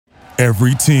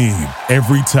Every team,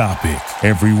 every topic,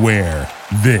 everywhere.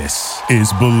 This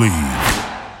is Bleav.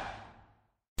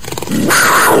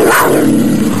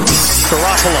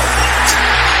 Garoppolo.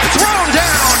 Thrown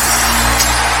down.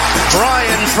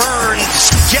 Brian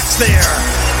Burns gets there.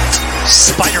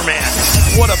 Spider-Man.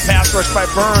 What a pass rush by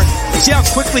Burns. See how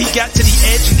quickly he got to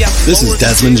the edge and got This is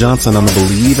Desmond Johnson on the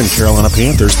Bleav and Carolina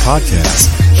Panthers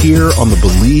podcast, here on the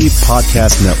Bleav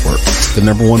Podcast Network, the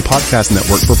 #1 podcast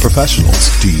network for professionals.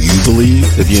 Do you believe?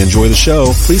 If you enjoy the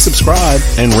show, please subscribe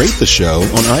and rate the show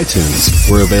on iTunes.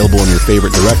 We're available in your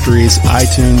favorite directories: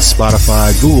 iTunes,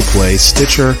 Spotify, Google Play,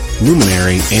 Stitcher,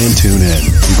 Luminary, and TuneIn.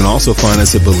 You can also find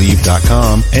us at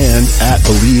Bleav.com and at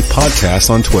Bleav Podcast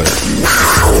on Twitter.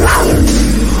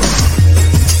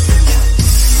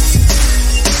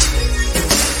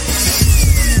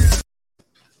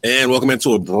 And welcome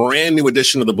into a brand new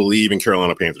edition of the Bleav and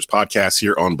Carolina Panthers podcast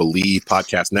here on Bleav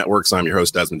Podcast Network. So I'm your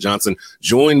host, Desmond Johnson,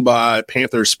 joined by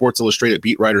Panthers Sports Illustrated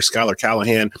beat writer Schuyler,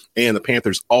 Callihan, and the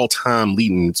Panthers all-time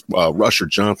leading rusher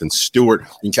Jonathan Stewart.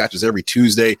 You can catch us every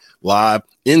Tuesday live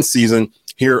in season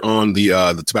here on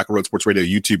the Tobacco Road Sports Radio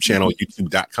YouTube channel,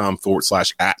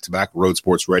 youtube.com/@Tobacco Road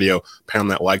Sports Radio.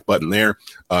 Pound that like button there.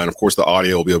 And of course, the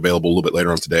audio will be available a little bit later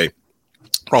on today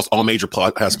across all major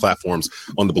podcast platforms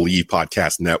on the Bleav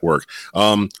Podcast Network.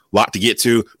 Lot to get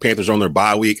to. Panthers are on their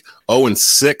bye week,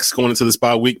 0-6 going into this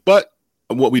bye week. But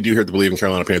what we do here at the Bleav in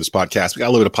Carolina Panthers podcast, we got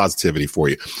a little bit of positivity for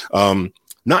you.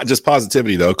 Not just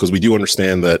positivity, though, because we do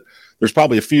understand that there's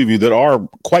probably a few of you that are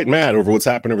quite mad over what's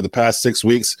happened over the past 6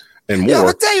 weeks and more. Yeah, I'm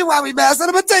going to tell you why we mad, son.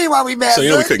 I'm going to tell you why we mad, So,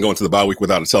 we couldn't go into the bye week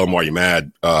without a Tell Them Why You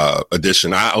Mad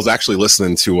edition. I was actually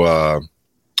listening to a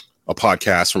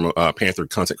podcast from a Panther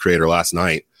content creator last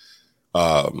night.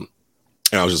 And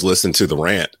I was just listening to the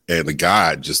rant, and the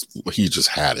guy he just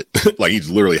had it. Like, he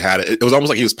literally had it. It was almost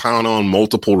like he was piling on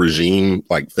multiple regime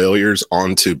failures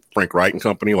onto Frank Wright and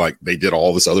company. Like, they did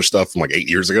all this other stuff from 8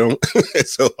 years ago.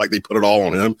 So they put it all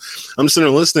on him. I'm just sitting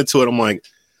there listening to it. I'm like,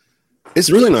 it's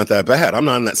really not that bad. I'm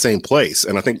not in that same place.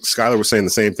 And I think Schuyler was saying the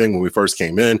same thing when we first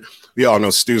came in. We all know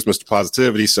Stu's Mr.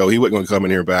 Positivity, so he wasn't going to come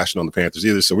in here bashing on the Panthers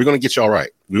either. So we're going to get y'all right.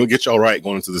 We're going to get y'all right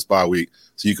going into this bye week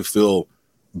so you can feel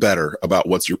better about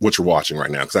what you're watching right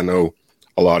now, because I know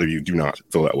a lot of you do not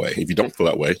feel that way. If you don't feel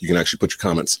that way, you can actually put your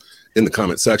comments in the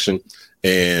comment section,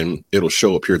 and it'll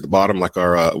show up here at the bottom, like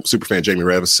our superfan Jamie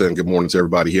Revis said. Good morning to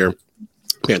everybody here.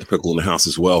 Panther Pickle in the house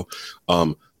as well.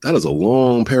 That is a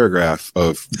long paragraph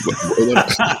of wow,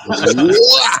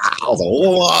 a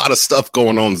lot of stuff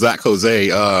going on. Zach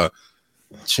Jose,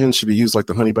 Chin should be used like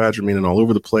the honey badger, meaning all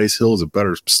over the place. Hill is a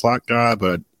better slot guy,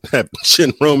 but have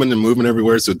Chin roaming and moving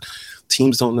everywhere, so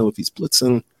teams don't know if he's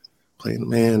blitzing, playing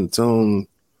man, zone.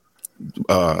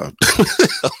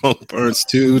 Burns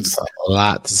too. A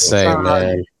lot to say,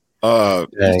 man.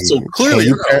 So clearly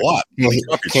you got a lot.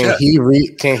 Can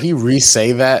he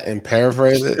re-say that and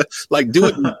paraphrase it? Do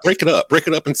it, break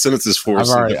it up in sentences for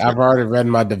us. I've already read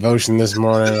my devotion this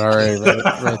morning. Already read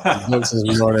the books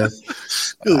this morning.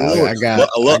 I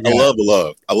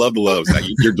love the love.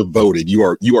 You're devoted. You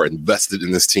are invested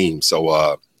in this team.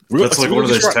 So that's like one of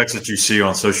those texts that you see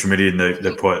on social media, and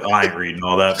they put, "I ain't reading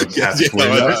all that." But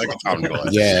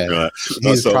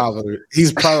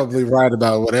he's probably right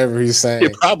about whatever he's saying.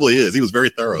 It probably is. He was very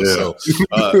thorough. Yeah. So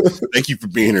thank you for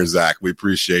being here, Zach. We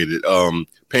appreciate it.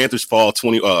 Panthers fall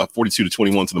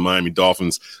 42-21 to the Miami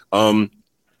Dolphins.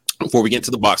 Before we get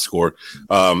to the box score,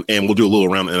 and we'll do a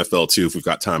little around the NFL too if we've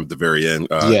got time at the very end.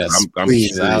 Yes,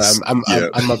 please. I'm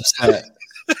upset.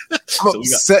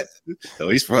 So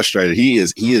he's frustrated. He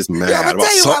is mad about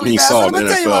something he saw in the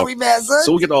NFL.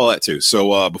 So we'll get all that too.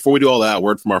 So before we do all that, a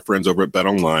word from our friends over at Bet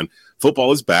Online.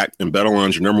 Football is back, and Bet Online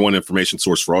is your #1 information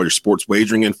source for all your sports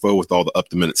wagering info with all the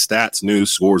up-to-minute stats,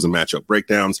 news, scores, and matchup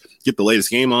breakdowns. Get the latest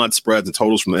game odds, spreads, and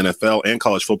totals from the NFL and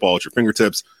college football at your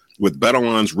fingertips with Bet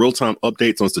Online's real-time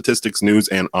updates on statistics, news,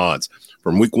 and odds.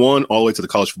 From Week 1 all the way to the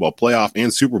college football playoff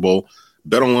and Super Bowl,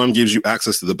 BetOnline gives you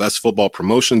access to the best football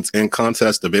promotions and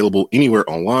contests available anywhere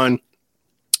online.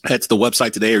 Head to the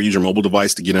website today or use your mobile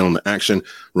device to get in on the action.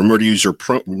 Remember to use our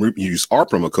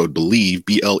promo code Bleav,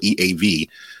 BLEAV,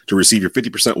 to receive your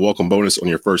 50% welcome bonus on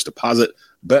your first deposit.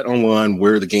 BetOnline,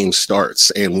 where the game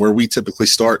starts. And where we typically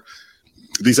start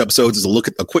these episodes is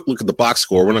a quick look at the box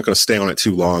score. We're not going to stay on it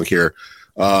too long here.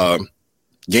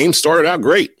 Game started out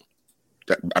great.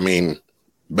 I mean,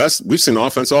 best we've seen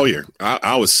offense all year.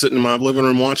 I was sitting in my living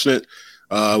room watching it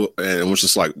and was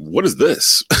just like, what is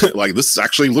this? This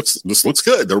actually looks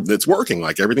good. It's working.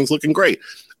 Everything's looking great.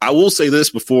 I will say this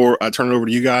before I turn it over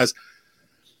to you guys.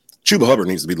 Chuba Hubbard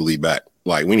needs to be the lead back.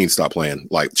 Like, we need to stop playing.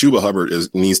 Like, Chuba Hubbard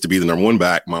needs to be the number one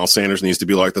back. Miles Sanders needs to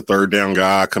be like the third down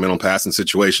guy, come in on passing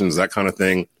situations, that kind of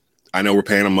thing. I know we're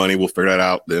paying him money. We'll figure that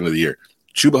out at the end of the year.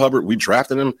 Chuba Hubbard, we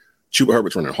drafted him. Chuba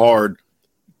Hubbard's running hard.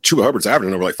 Chuba Hubbard's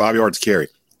averaging over like 5 yards carry.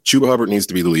 Chuba Hubbard needs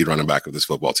to be the lead running back of this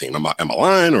football team. Am I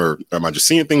lying, or am I just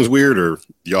seeing things weird, or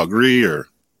do y'all agree? Or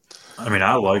I mean,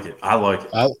 I like it. I like it.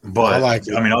 I like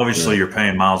it. I mean, obviously, you're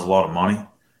paying Miles a lot of money,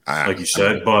 like you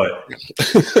said. But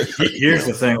here's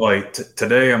the thing: like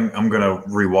today, I'm going to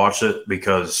rewatch it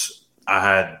because I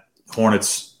had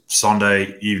Hornets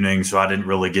Sunday evening, so I didn't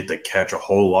really get to catch a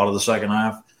whole lot of the second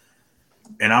half.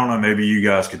 And I don't know, maybe you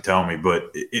guys could tell me, but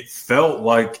it felt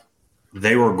like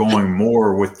they were going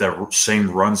more with the same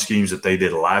run schemes that they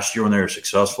did last year when they were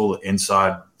successful,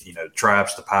 inside,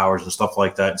 traps, the powers and stuff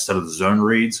like that, instead of the zone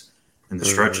reads and the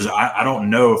stretches. I don't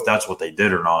know if that's what they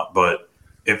did or not, but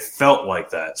it felt like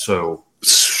that. So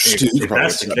if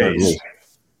that's the case,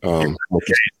 then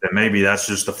maybe that's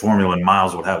just the formula and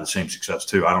Miles would have the same success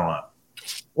too. I don't know.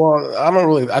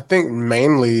 Well, I think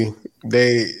mainly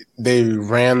they didn't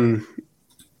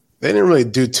really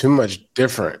do too much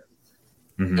different.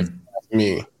 Mm-hmm.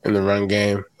 Me in the run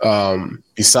game,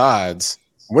 besides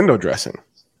window dressing.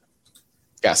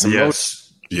 Got some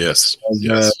yes.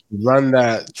 The run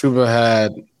that Chuba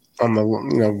had on the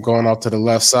going off to the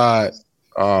left side,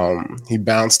 he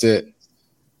bounced it.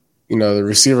 The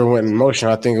receiver went in motion.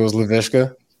 I think it was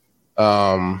Laviska.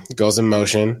 Goes in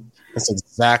motion. That's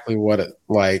exactly what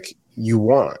you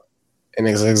want, and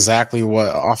it's exactly what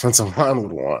offensive line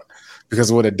would want,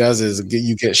 because what it does is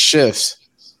you get shifts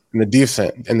in the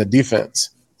defense.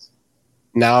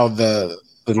 Now the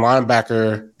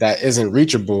linebacker that isn't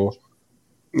reachable,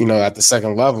 at the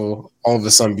second level, all of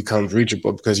a sudden becomes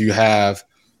reachable because you have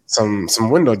some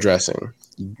window dressing.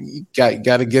 You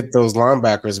got to get those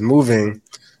linebackers moving,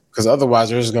 because otherwise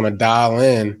they're just going to dial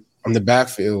in on the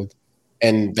backfield,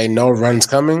 and they know run's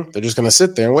coming. They're just going to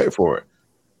sit there and wait for it.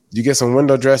 You get some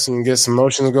window dressing and get some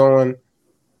motions going,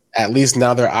 at least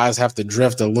now their eyes have to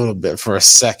drift a little bit for a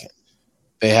second.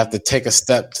 They have to take a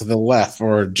step to the left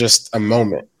for just a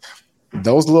moment.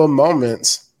 Those little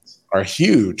moments are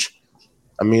huge.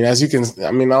 I mean, I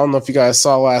don't know if you guys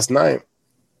saw last night,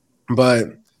 but,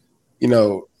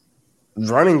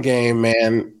 running game,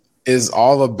 man, is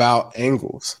all about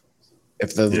angles.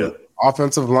 If the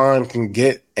offensive line can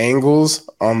get angles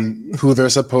on who they're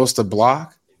supposed to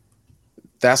block,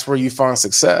 that's where you find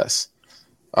success.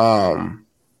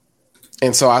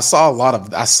 And so I saw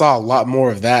a lot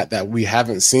more of that we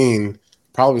haven't seen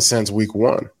probably since week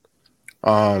one.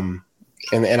 And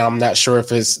I'm not sure if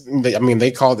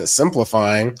they called it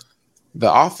simplifying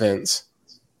the offense,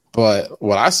 but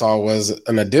what I saw was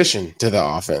an addition to the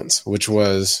offense, which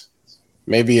was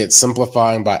maybe it's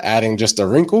simplifying by adding just a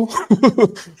wrinkle.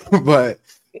 but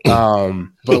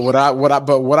what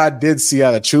I did see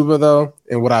out of Chuba, though,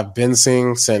 and what I've been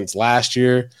seeing since last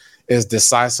year, is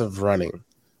decisive running.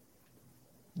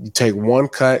 You take one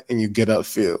cut and you get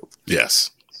upfield.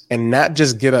 Yes. And not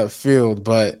just get upfield,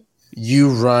 but you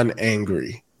run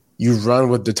angry. You run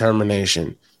with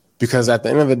determination. Because at the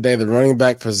end of the day, the running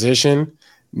back position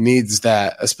needs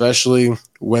that, especially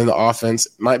when the offense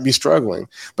might be struggling.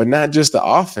 But not just the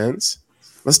offense.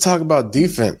 Let's talk about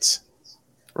defense,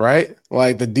 right?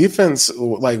 Like the defense,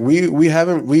 like we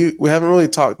haven't really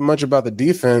talked much about the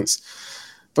defense,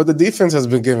 but the defense has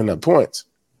been giving up points.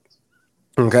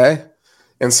 Okay?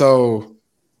 And so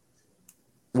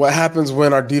what happens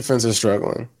when our defense is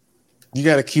struggling? You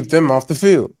got to keep them off the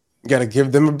field. You got to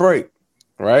give them a break,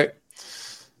 right?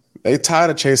 They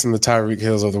tired of chasing the Tyreek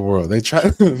Hills of the world. They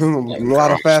try a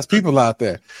lot of fast people out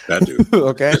there. That dude.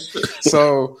 Okay?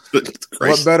 So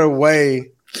what better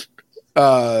way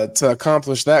to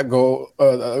accomplish that goal,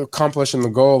 accomplishing the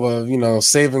goal of,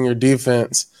 saving your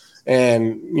defense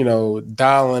and,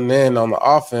 dialing in on the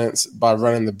offense by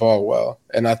running the ball well.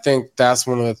 And I think that's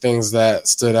one of the things that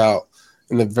stood out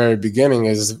in the very beginning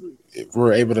is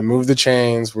we're able to move the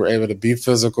chains. We're able to be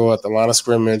physical at the line of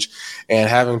scrimmage, and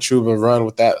having Chuba run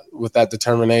with that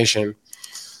determination.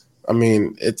 I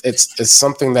mean, it's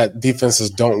something that defenses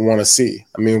don't want to see.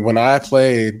 I mean, when I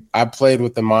played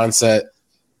with the mindset,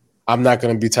 I'm not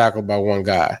going to be tackled by one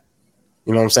guy.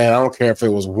 You know what I'm saying? I don't care if it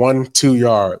was 1-2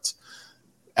 yards.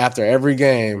 After every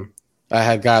game, I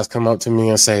had guys come up to me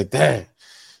and say, "Dang,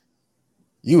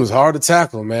 you was hard to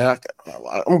tackle, man.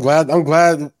 I'm glad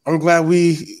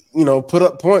we, put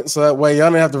up points so that way y'all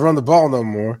didn't have to run the ball no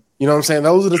more." You know what I'm saying?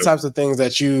 Those are the types of things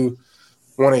that you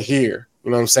want to hear.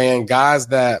 You know what I'm saying? Guys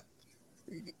that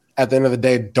at the end of the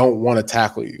day don't want to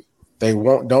tackle you. They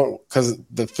don't, because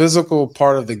the physical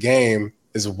part of the game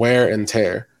is wear and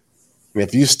tear. And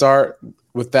if you start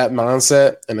with that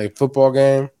mindset in a football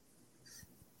game,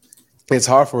 it's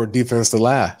hard for a defense to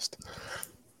last.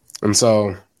 And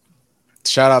so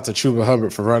shout out to Chuba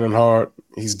Hubbard for running hard.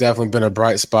 He's definitely been a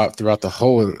bright spot throughout the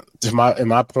whole. My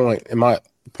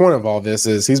point of all this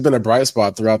is he's been a bright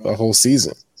spot throughout the whole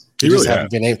season.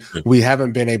 We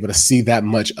haven't been able to see that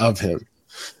much of him.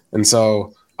 And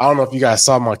so I don't know if you guys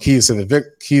saw my keys to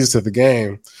the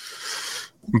game,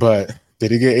 but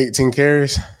did he get 18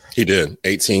 carries? He did.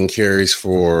 18 carries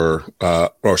for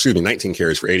 19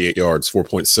 carries for 88 yards,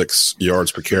 4.6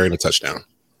 yards per carry and a touchdown.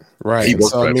 Right. He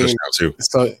worked for that touchdown too.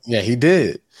 So yeah, he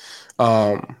did.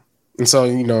 And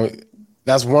so,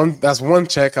 that's one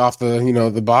check off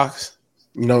the box,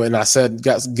 and I said,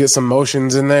 get some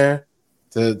motions in there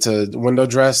to window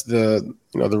dress the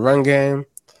run game.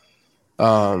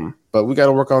 But we got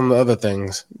to work on the other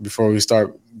things before we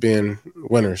start being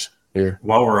winners here.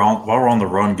 While we're on the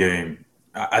run game,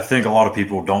 I think a lot of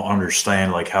people don't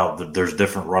understand like how there's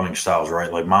different running styles,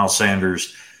 right? Like Miles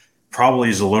Sanders probably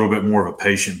is a little bit more of a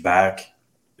patient back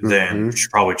than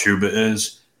probably Chuba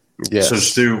is. Yes. So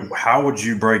Stu, how would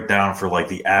you break down for like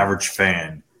the average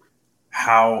fan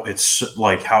how it's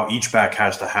like how each back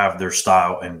has to have their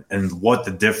style and what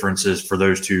the difference is for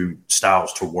those two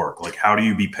styles to work? Like how do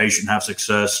you be patient and have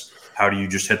success? How do you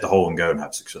just hit the hole and go and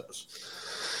have success?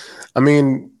 I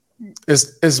mean,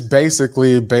 it's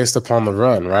basically based upon the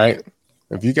run, right?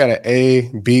 If you got an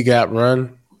A-B gap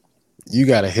run, you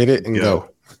got to hit it and go.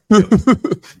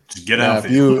 Just get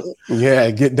downfield.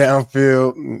 Get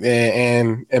downfield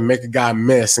and make a guy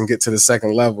miss and get to the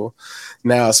second level.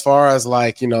 Now, as far as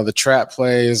like, the trap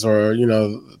plays or,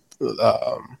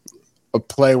 a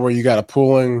play where you got a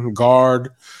pulling guard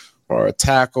or a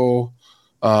tackle,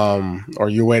 or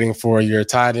you're waiting for your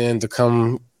tight end to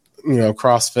come,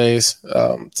 cross face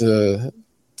to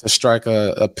strike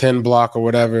a pin block or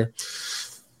whatever.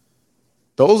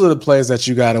 Those are the plays that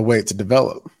you got to wait to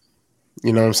develop.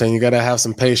 You know what I'm saying? You got to have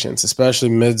some patience, especially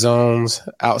mid zones,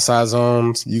 outside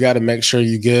zones. You got to make sure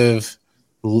you give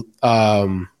you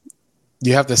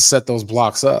have to set those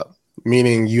blocks up,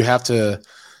 meaning you have to,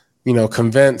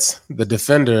 convince the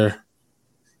defender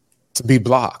to be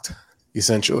blocked,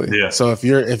 essentially. Yeah. So if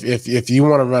you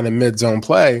want to run a mid zone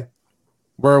play,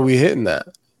 where are we hitting that?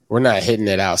 We're not hitting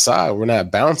it outside. We're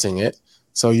not bouncing it.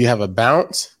 So you have a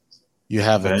bounce, you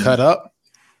have a cut up,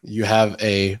 you have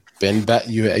a bend back,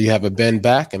 you have a bend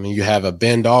back, and then you have a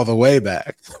bend all the way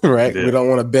back, right? Yeah. We don't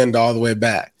want to bend all the way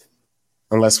back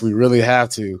unless we really have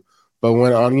to. But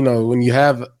when you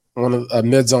have a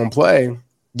mid zone play,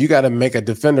 you got to make a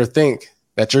defender think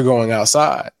that you're going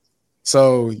outside.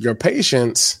 So your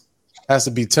patience has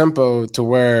to be tempo to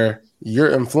where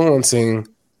you're influencing,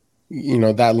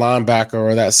 that linebacker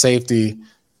or that safety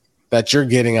that you're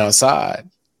getting outside.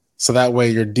 So that way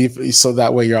your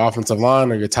offensive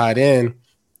line or your tight end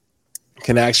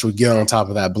can actually get on top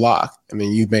of that block, and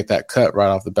then you make that cut right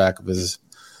off the back of his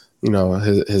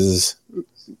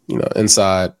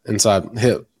inside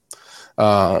hip.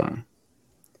 And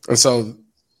so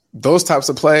those types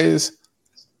of plays,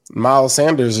 Miles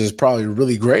Sanders is probably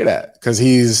really great at because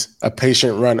he's a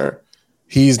patient runner.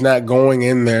 He's not going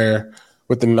in there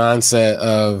with the mindset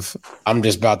of I'm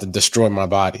just about to destroy my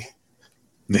body.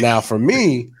 Now, for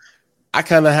me, I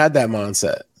kind of had that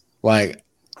mindset,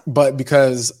 but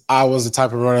because I was the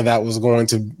type of runner that was going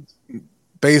to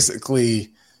basically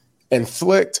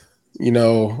inflict,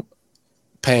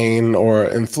 pain or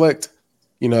inflict,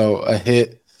 a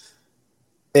hit,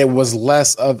 it was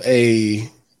less of a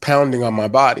pounding on my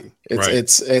body.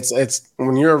 It's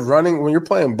when you're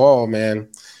playing ball, man,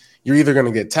 you're either going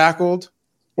to get tackled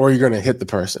or you're going to hit the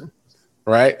person,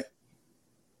 right?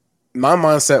 My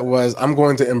mindset was I'm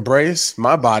going to embrace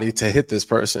my body to hit this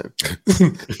person,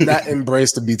 not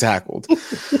embrace to be tackled.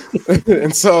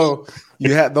 And so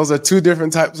those are two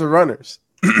different types of runners.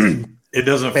 It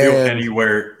doesn't feel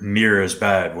anywhere near as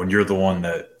bad when you're the one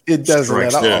that it doesn't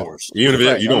at all. Yeah. Even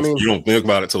if you don't think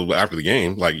about it till after the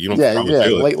game, like you don't.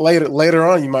 Feel it. Later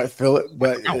on, you might feel it,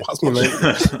 but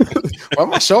well,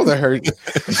 my shoulder hurt.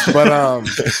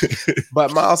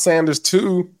 But Miles Sanders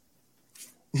too.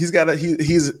 He's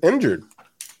injured,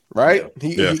 right?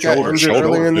 He got injured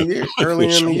earlier in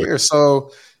the year.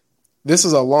 So this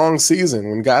is a long season.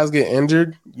 When guys get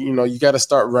injured, you got to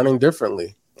start running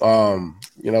differently.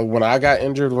 When I got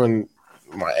injured, when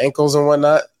my ankles and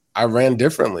whatnot, I ran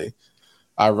differently.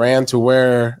 I ran to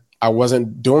where I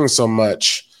wasn't doing so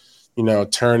much,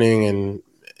 turning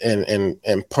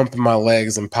and pumping my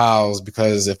legs in piles,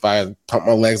 because if I pump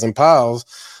my legs in piles,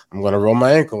 I'm going to roll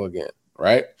my ankle again,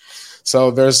 right?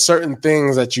 So there's certain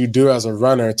things that you do as a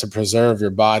runner to preserve your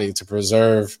body, to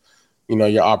preserve,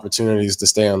 your opportunities to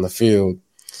stay on the field.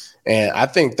 And I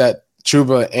think that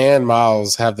Chuba and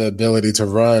Miles have the ability to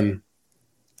run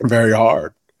very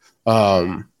hard.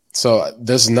 So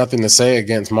there's nothing to say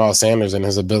against Miles Sanders and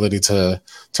his ability to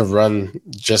run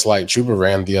just like Chuba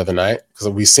ran the other night, because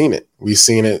we've seen it. We've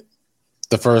seen it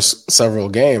the first several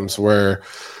games where,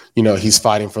 he's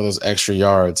fighting for those extra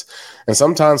yards. And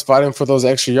sometimes fighting for those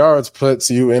extra yards puts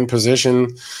you in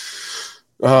position,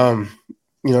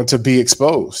 to be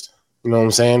exposed. You know what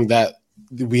I'm saying? That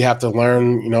we have to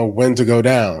learn, when to go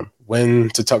down, when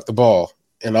to tuck the ball,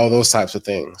 and all those types of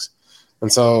things.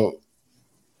 And so,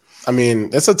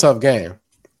 it's a tough game,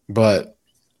 but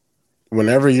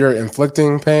whenever you're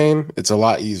inflicting pain, it's a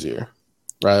lot easier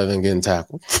rather than getting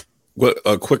tackled. Well,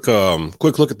 a quick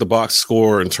look at the box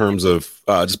score in terms of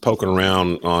just poking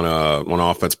around on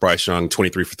offense. Bryce Young,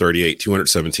 23 for 38,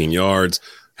 217 yards,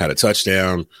 had a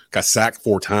touchdown, got sacked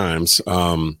 4 times.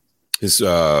 His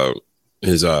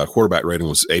quarterback rating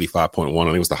was 85.1. I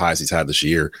think it was the highest he's had this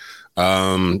year.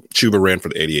 Chuba ran for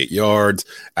the 88 yards.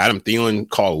 Adam Thielen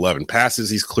caught 11 passes.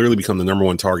 He's clearly become the number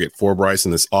 1 target for Bryce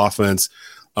in this offense.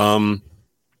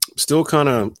 Still kind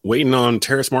of waiting on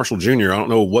Terrace Marshall Jr. I don't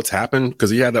know what's happened, because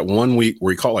he had that 1 week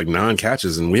where he caught like 9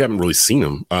 catches, and we haven't really seen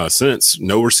him since.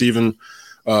 No receiving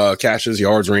catches,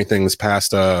 yards, or anything this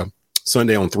past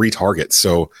Sunday on 3 targets.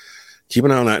 So keep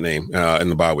an eye on that name in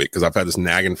the bye week, because I've had this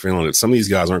nagging feeling that some of these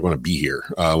guys aren't going to be here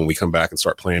when we come back and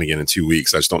start playing again in 2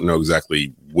 weeks. I just don't know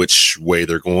exactly which way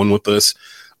they're going with this.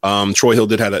 Troy Hill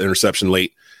did have that interception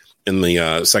late in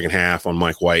the second half on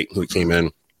Mike White, who came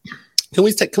in. Can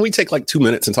we take like 2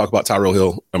 minutes and talk about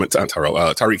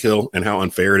Tyreek Hill and how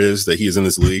unfair it is that he is in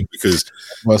this league? Because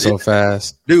so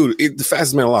fast, dude, the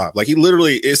fastest man alive. Like, he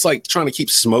literally, it's like trying to keep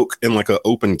smoke in like an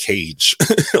open cage.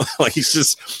 Like, he's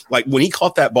just like, when he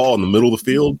caught that ball in the middle of the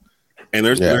field, and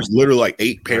there's literally like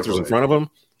 8 Panthers in front of him,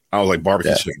 I was like,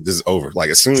 barbecue chicken, this is over. Like,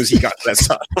 as soon as he got to that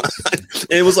side,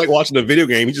 and it was like watching a video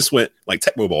game. He just went like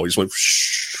Tecmo Ball. He just went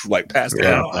like past it.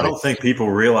 Yeah, I don't think people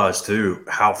realize too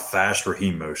how fast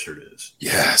Raheem Mostert is.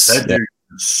 Yes, that dude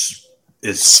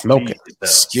is smoking.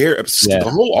 Scary.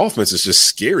 The whole offense is just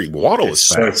scary. Waddle is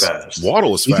fast. So fast.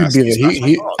 Waddle is he fast. Could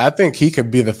be I think he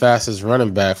could be the fastest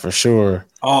running back for sure.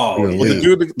 Oh, well,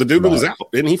 the dude was out.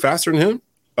 Isn't he faster than him?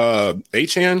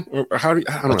 Achan, or how do you,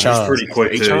 I don't know. He's pretty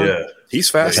quick too. Yeah, he's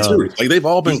fast too. Like, they've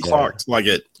all been clocked. Like,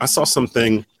 I saw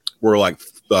something where like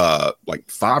 5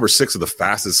 or 6 of the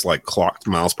fastest like clocked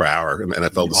miles per hour in the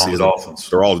NFL this season. Dolphins.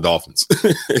 They're all the Dolphins.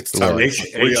 It's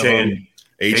Achan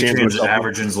is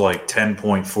averaging like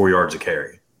 10.4 yards a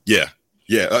carry. Yeah.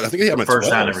 I think he had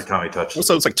first down every time he touches.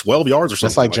 So it's like 12 yards or something.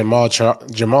 That's like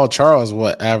Jamal Charles.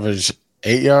 What, averaged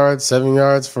 8 yards, 7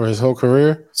 yards for his whole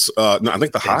career? No, I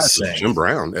think the highest is Jim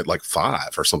Brown at like 5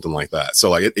 or something like that. So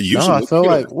like it usually. No, I feel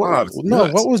like what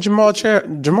was Jamal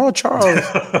Charles?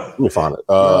 Let me find it.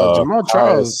 Jamal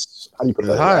Charles. How do you put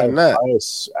that? Higher than that.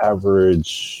 Highest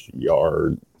average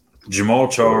yard. Jamal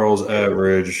Charles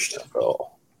averaged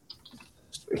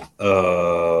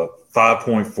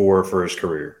 5.4 for his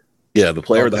career. Yeah, the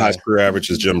player with the highest career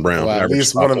average is Jim Brown. Well, at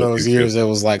least one of those years it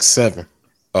was like 7.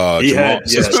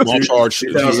 Small charge.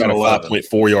 He got a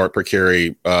 5.4 yard per carry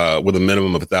with a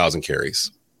minimum of 1,000 carries.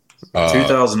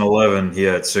 2011, he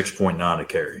had 6.9 a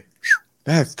carry.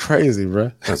 That's crazy,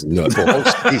 bro. That's nuts.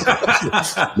 He's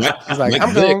like,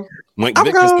 I'm going. Mike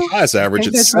Vick has the highest average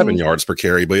at 7 yards per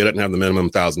carry, but he doesn't have the minimum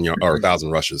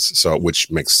 1,000 rushes, so which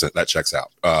makes sense. That checks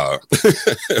out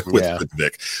with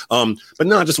Vick. But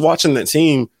no, just watching that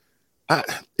team,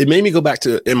 it made me go back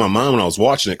to in my mind when I was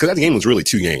watching it, because that game was really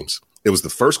 2 games. It was the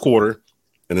first quarter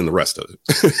and then the rest of it,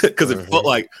 because it felt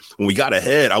like when we got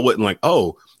ahead, I wasn't like,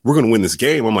 oh, we're going to win this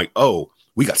game. I'm like, oh,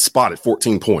 we got spotted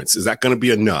 14 points. Is that going to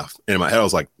be enough? And in my head, I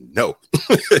was like, no,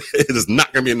 it is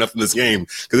not going to be enough in this game,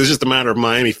 because it's just a matter of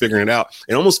Miami figuring it out.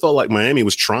 It almost felt like Miami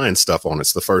was trying stuff on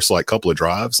us the first like couple of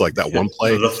drives, like that one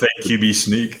play. The fake QB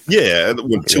sneak. Yeah.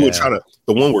 When Tua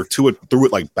the one where Tua threw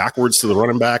it like backwards to the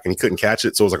running back and he couldn't catch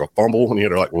it. So it was like a fumble and he had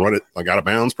to like run it like out of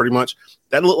bounds pretty much.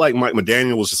 That looked like Mike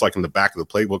McDaniel was just like in the back of the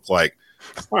playbook, like,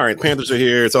 all right, Panthers are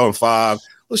here. It's on 5.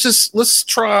 Let's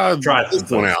try this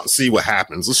one out and see what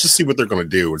happens. Let's just see what they're going to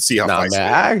do and see how. I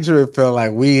actually feel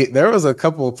like there was a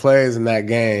couple of plays in that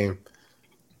game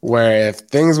where if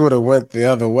things would have went the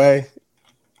other way,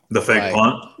 the fake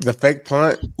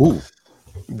punt, ooh,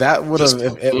 that would have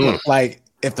it looked like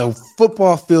if the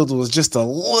football field was just a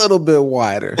little bit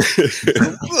wider,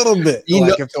 a little bit,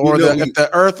 if the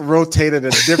Earth rotated a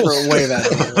different way that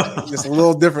day, like, just a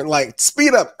little different, like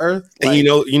speed up Earth. Like, and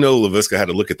Laviska had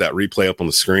to look at that replay up on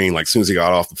the screen. Like as soon as he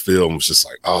got off the field, and was just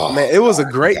like, oh man, it was a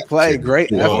great play,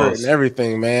 great effort, and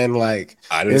everything, man. Like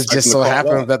it just so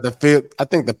happened that the field, I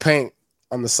think the paint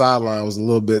on the sideline was a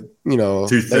little bit,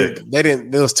 too thick.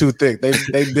 It was too thick. They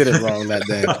did it wrong that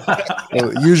day.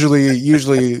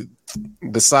 Usually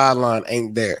the sideline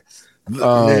ain't there.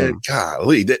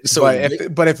 Golly. So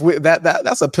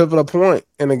that's a pivotal point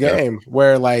in the game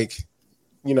where, like,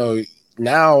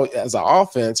 now as an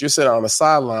offense, you're sitting on the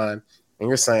sideline and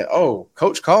you're saying, "Oh,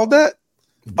 coach called that.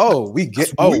 Oh, we got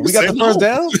the first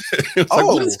down.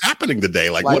 What is happening today?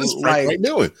 Like what is Frank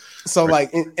doing?" So,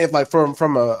 like, if like from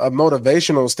a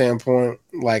motivational standpoint,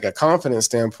 like a confidence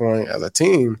standpoint as a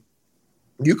team,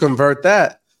 you convert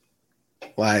that.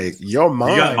 Like your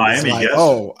mind, you got Miami,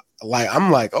 like,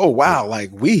 I'm like, oh wow,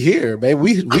 like we here, man.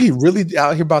 We really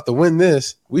out here about to win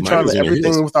this. We trying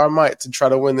everything with our might to try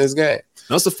to win this game.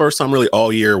 That's the first time really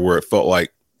all year where it felt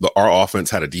like our offense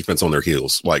had a defense on their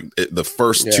heels. Like the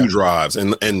first two drives,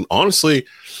 and honestly,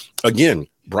 again,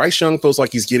 Bryce Young feels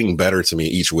like he's getting better to me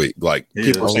each week. Like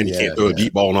people are saying he can't throw a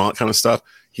deep ball and all that kind of stuff.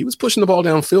 He was pushing the ball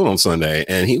downfield on Sunday,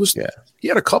 and he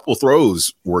had a couple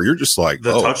throws where you're just like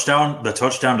the touchdown to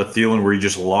Thielen where he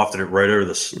just lofted it right over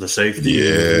the safety.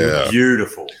 Yeah,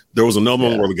 beautiful. There was another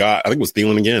one where the guy, I think it was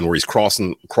Thielen again, where he's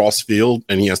crossing cross field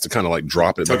and he has to kind of like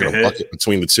drop it like a bucket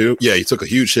between the two. Yeah, he took a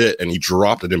huge hit and he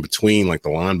dropped it in between like the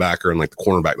linebacker and like the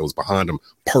cornerback that was behind him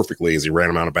perfectly as he ran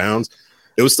him out of bounds.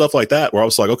 It was stuff like that where I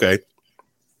was like, okay,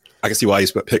 I can see why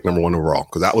he's picked number 1 overall,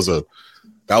 because that was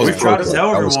we try to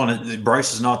tell everyone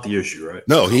Bryce is not the issue, right?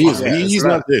 No, he's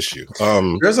not the issue.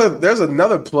 There's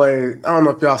another play. I don't know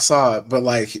if y'all saw it, but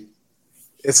like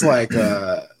it's like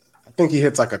I think he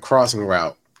hits like a crossing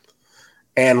route,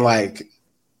 and like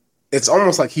it's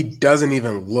almost like he doesn't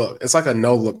even look. It's like a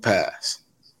no look pass,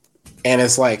 and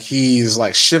it's like he's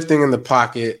like shifting in the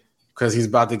pocket because he's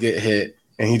about to get hit,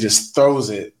 and he just throws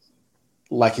it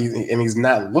like he's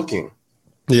not looking.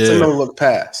 Yeah, it's a no look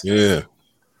pass. Yeah.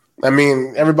 I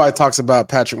mean, everybody talks about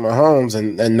Patrick Mahomes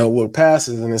and no look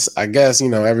passes, and it's, I guess,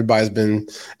 everybody's been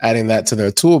adding that to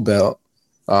their tool belt.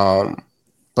 But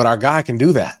our guy can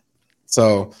do that,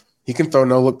 so he can throw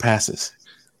no look passes.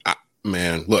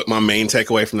 Man, look, my main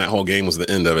takeaway from that whole game was the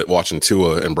end of it, watching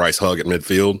Tua and Bryce hug at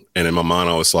midfield, and in my mind,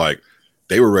 I was like,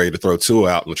 they were ready to throw Tua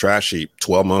out in the trash heap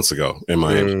 12 months ago in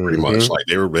Miami, pretty much. Like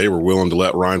they were willing to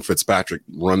let Ryan Fitzpatrick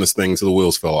run this thing till the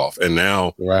wheels fell off, and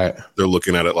now they're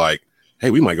looking at it like, hey,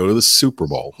 we might go to the Super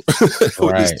Bowl.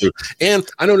 And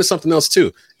I noticed something else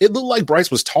too. It looked like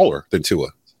Bryce was taller than Tua.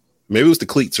 Maybe it was the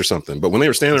cleats or something. But when they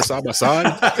were standing there side by side,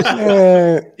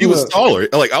 he was taller.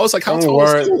 Like I was like, how tall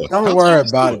is Tua? Don't worry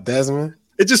about it, Desmond.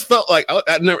 It just felt like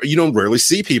you don't rarely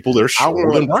see people that are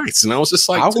shorter than Bryce, and I was just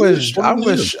like, I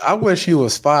wish he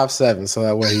was 5'7", so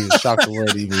that way he was shocked the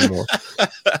word even more.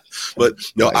 But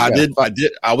no,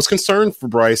 I was concerned for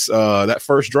Bryce that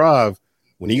first drive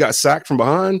when he got sacked from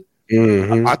behind.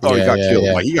 I thought he got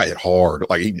killed. Like he got hit hard.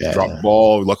 Like he dropped the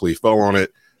ball. Luckily, he fell on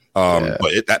it.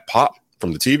 But that pop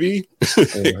from the TV,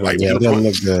 like it didn't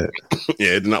look good.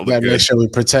 Yeah, it did not look good. Make sure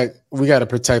we got to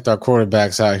protect our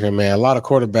quarterbacks out here, man. A lot of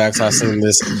quarterbacks I've seen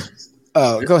this.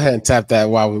 Go ahead and tap that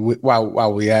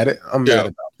while we at it. I'm mad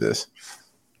about this.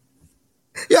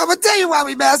 Yeah, I'm gonna tell you why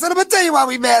we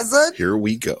mad, son. Here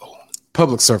we go.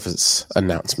 Public service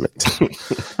announcement.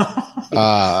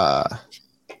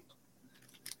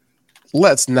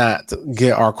 Let's not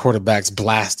get our quarterbacks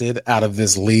blasted out of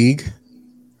this league.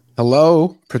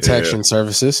 Hello, protection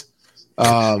services.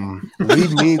 We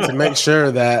need to make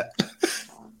sure that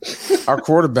our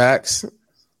quarterbacks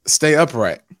stay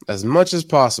upright as much as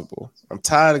possible. I'm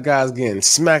tired of guys getting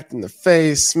smacked in the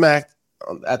face, smacked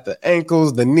at the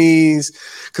ankles, the knees,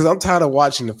 because I'm tired of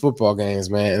watching the football games,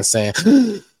 man, and saying,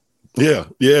 yeah.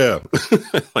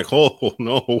 Like, oh,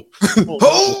 no.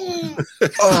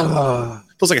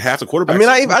 Feels like half the quarterback. I mean,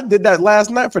 I did that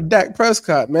last night for Dak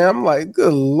Prescott, man. I'm like,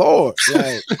 good Lord.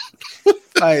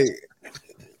 Like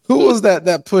who was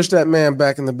that pushed that man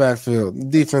back in the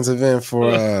backfield? Defensive end for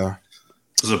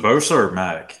was it Bosa or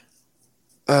Mack?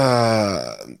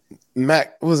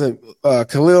 Mack, was it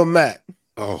Khalil Mack?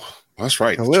 Oh, that's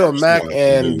right. Khalil Mack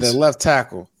and the left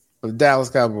tackle for the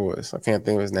Dallas Cowboys. I can't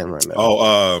think of his name right now.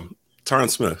 Oh, Tyron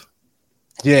Smith.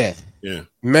 Yeah.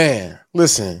 Man,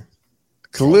 listen.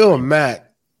 Khalil Mack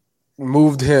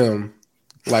moved him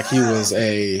like he was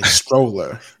a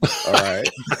stroller. All right.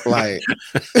 Like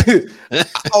I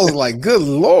was like, good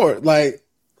Lord. Like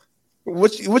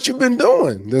What you been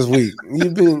doing this week?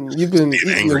 You've been eating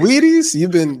your Wheaties.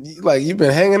 You've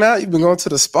been hanging out. You've been going to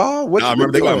the spa. What you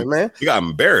been doing, man? They got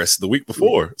embarrassed the week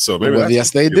before, so maybe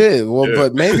yes, they did. Well, yeah.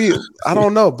 But maybe I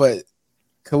don't know. But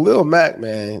Khalil Mack,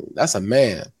 man, that's a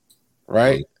man,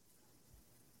 right?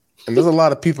 Mm-hmm. And there's a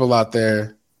lot of people out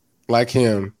there like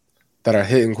him that are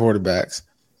hitting quarterbacks,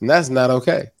 and that's not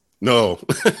okay. No,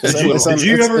 did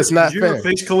you ever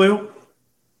face Khalil?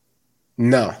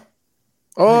 No.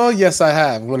 Oh, yes, I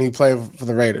have when he played for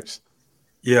the Raiders.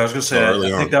 Yeah, I was going to say,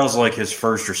 I think that was like his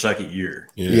first or second year.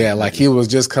 Yeah, like he was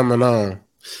just coming on,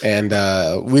 and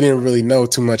we didn't really know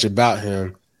too much about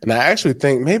him. And I actually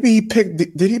think maybe he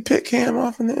did he pick Cam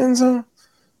off in the end zone?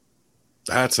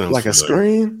 That sounds like a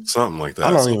screen? Something like that.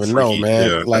 I don't even know, man.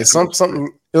 Yeah, like something,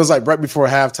 it was like right before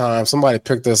halftime, somebody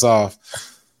picked us off.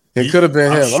 It could have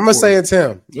been him. I'm going to say it's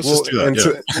him. We'll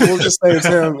just say it's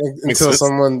him until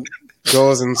someone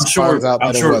goes and finds out.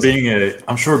 I'm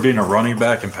sure being a running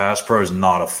back in pass pro is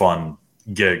not a fun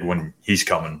gig when he's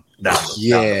coming down.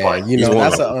 Yeah, down the pipe.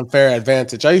 That's an unfair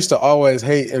advantage. I used to always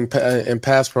hate in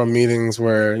pass pro meetings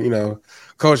where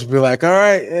coach would be like, "All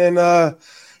right, and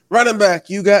running back,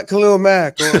 you got Khalil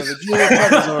Mack or the junior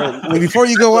Peppers, or before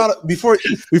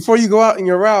you go out in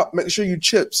your route, make sure you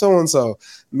chip so and so."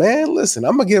 Man, listen,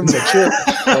 I'm gonna give him a chip.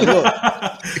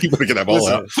 Look, you better get that ball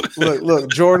out.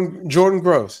 Look, Jordan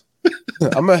Gross.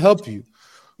 I'm gonna help you,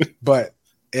 but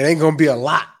it ain't gonna be a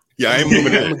lot. Yeah, I ain't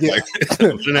moving in. I'm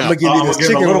gonna give you this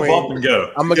chicken wing.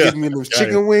 I'm gonna give you this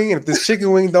chicken wing, and if this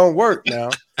chicken wing don't work now,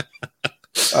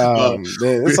 then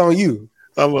it's on you.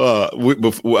 I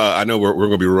know we're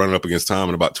going to be running up against time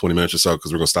in about 20 minutes or so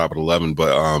because we're going to stop at 11.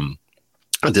 But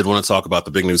I did want to talk about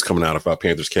the big news coming out of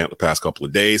Panthers camp the past couple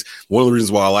of days. One of the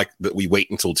reasons why I like that we wait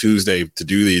until Tuesday to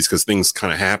do these because things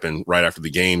kind of happen right after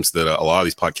the games that a lot of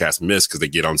these podcasts miss because they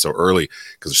get on so early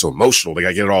because they're so emotional. They got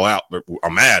to get it all out.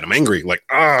 I'm mad. I'm angry. Like,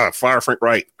 fire Frank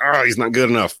Wright. He's not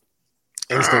good enough.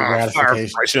 Instant gratification. Fire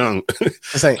Bryce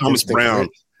Young. Thomas Brown.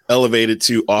 Elevated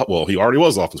to he already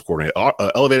was offensive coordinator.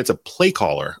 Elevated to play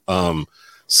caller.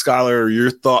 Schuyler,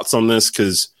 your thoughts on this?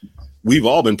 Because we've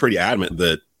all been pretty adamant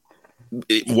that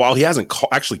while he hasn't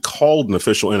actually called an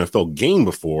official NFL game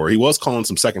before, he was calling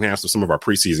some second halves of some of our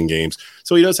preseason games.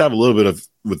 So he does have a little bit of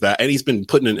with that, and he's been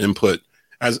putting in input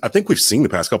as I think we've seen the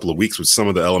past couple of weeks with some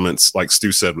of the elements, like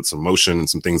Stu said, with some motion and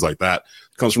some things like that.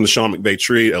 It comes from the Sean McVay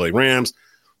tree, LA Rams.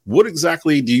 What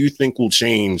exactly do you think will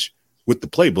change with the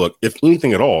playbook, if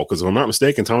anything at all? Because if I'm not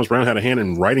mistaken, Thomas Brown had a hand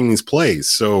in writing these plays.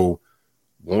 So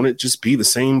won't it just be the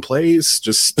same plays,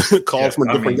 just called from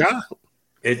a different guy?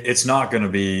 It's not going to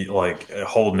be like a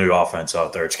whole new offense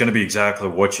out there. It's going to be exactly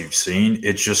what you've seen.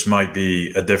 It just might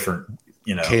be a different,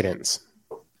 cadence.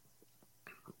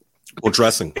 We're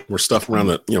dressing. We're stuff around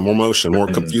the, more motion, more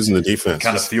confusing the defense.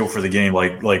 Kind of feel for the game.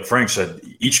 Like Frank said,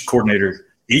 each coordinator,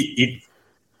 each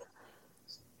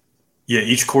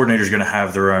coordinator is going to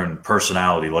have their own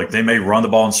personality. Like they may run the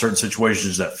ball in certain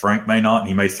situations that Frank may not, and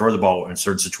he may throw the ball in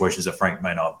certain situations that Frank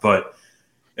may not. But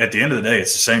at the end of the day,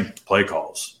 it's the same play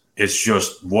calls. It's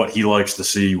just what he likes to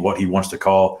see, what he wants to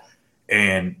call.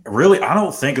 And really, I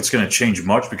don't think it's going to change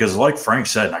much because like Frank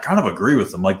said, and I kind of agree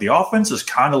with him, like the offense has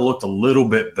kind of looked a little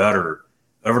bit better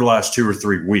over the last 2 or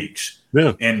 3 weeks.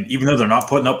 Yeah. And even though they're not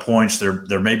putting up points,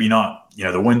 they're maybe not,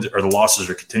 the wins or the losses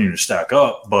are continuing to stack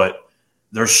up, but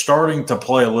they're starting to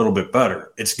play a little bit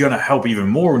better. It's going to help even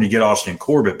more when you get Austin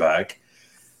Corbett back.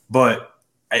 But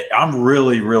I'm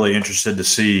really, really interested to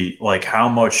see like how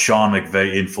much Sean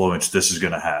McVay influence this is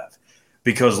going to have.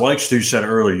 Because like Stu said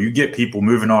earlier, you get people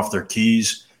moving off their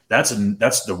keys. That's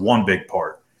the one big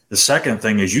part. The second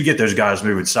thing is you get those guys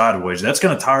moving sideways. That's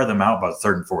going to tire them out by the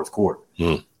third and fourth quarter.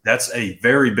 That's a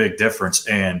very big difference.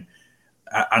 And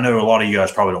I know a lot of you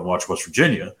guys probably don't watch West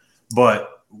Virginia,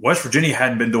 but West Virginia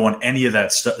hadn't been doing any of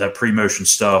that that pre-motion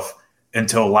stuff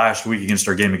until last week against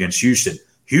our game against Houston.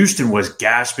 Houston was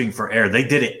gasping for air. They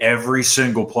did it every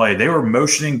single play. They were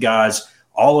motioning guys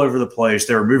all over the place.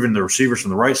 They were moving the receivers from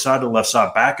the right side to the left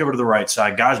side, back over to the right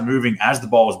side, guys moving as the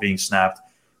ball was being snapped.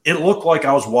 It looked like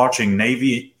I was watching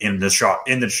Navy in the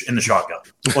shotgun.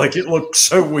 Like it looked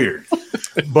so weird.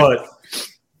 But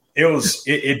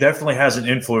it definitely has an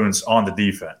influence on the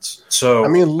defense. So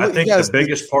I think the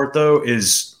biggest part though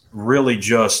is really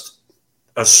just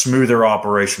a smoother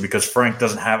operation because Frank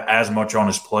doesn't have as much on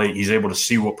his plate. He's able to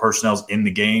see what personnel's in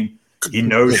the game. He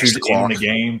knows who's in the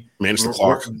game. Manage the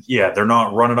clock. Yeah, they're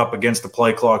not running up against the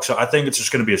play clock. So I think it's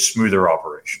just going to be a smoother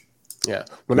operation. Yeah.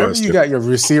 Whenever you got your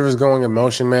receivers going in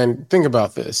motion, man, think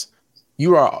about this.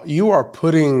 You are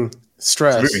putting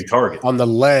stress on the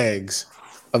legs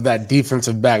of that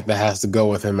defensive back that has to go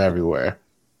with him everywhere.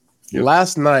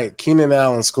 Last night, Keenan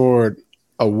Allen scored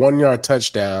a 1-yard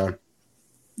touchdown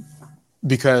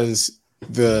because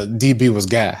the DB was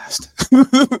gassed.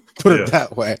 Put it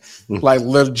that way. Like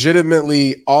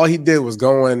legitimately, all he did was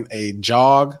go in a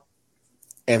jog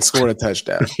and scored a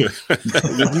touchdown.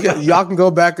 Y'all can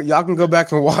go back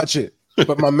and watch it.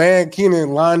 But my man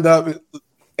Keenan lined up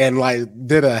and like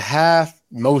did a half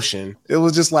motion. It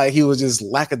was just like he was just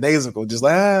lackadaisical, just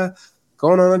like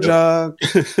going on a jog,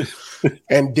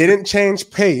 and didn't change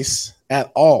pace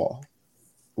at all.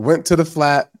 Went to the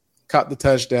flat, caught the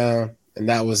touchdown, and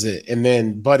that was it. And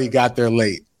then Buddy got there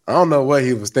late. I don't know what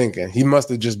he was thinking. He must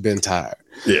have just been tired.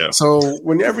 Yeah. So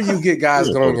whenever you get guys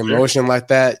going in motion like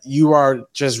that, you are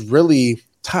just really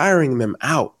tiring them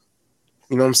out.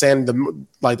 You know what I'm saying?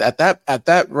 At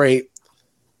that rate,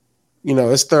 you know,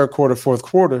 it's third quarter, fourth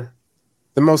quarter.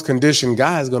 The most conditioned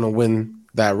guy is going to win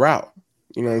that route.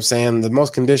 You know what I'm saying? The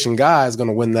most conditioned guy is going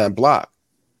to win that block.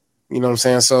 You know what I'm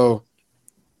saying? So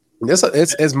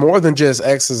it's more than just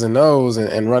X's and O's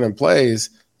and running plays.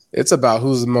 It's about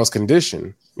who's the most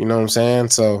conditioned. You know what I'm saying?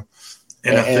 So,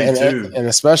 and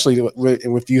especially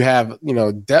if you have, you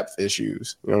know, depth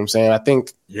issues. You know what I'm saying? I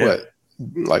think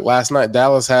like last night,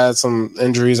 Dallas had some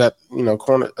injuries at, you know,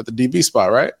 corner at the DB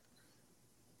spot, right?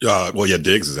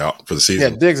 Diggs is out for the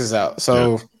season. Yeah, Diggs is out.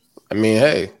 So, I mean,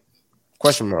 hey,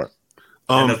 question mark.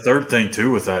 And the third thing, too,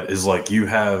 with that is, like, you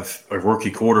have a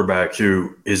rookie quarterback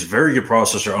who is a very good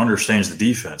processor, understands the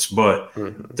defense, but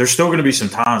there's still going to be some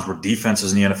times where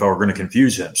defenses in the NFL are going to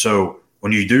confuse him. So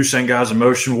when you do send guys in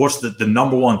motion, what's the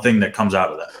number one thing that comes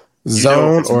out of that?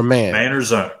 Zone or man? Man or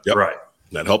zone, right.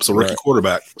 That helps a rookie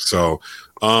quarterback. So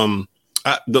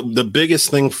the biggest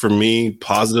thing for me,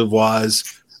 positive-wise,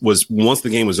 was once the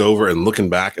game was over and looking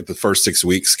back at the first 6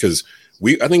 weeks, because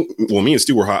me and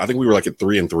Stu were high. I think we were like at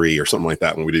 3-3 or something like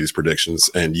that when we did these predictions,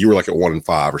 and you were like at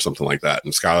 1-5 or something like that.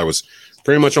 And Schuyler was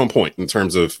pretty much on point in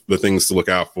terms of the things to look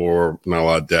out for. Not a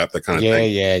lot of depth, that kind of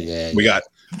thing. Yeah.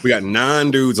 We got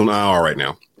 9 dudes on IR right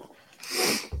now.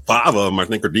 5 of them, I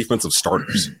think, are defensive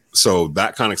starters. So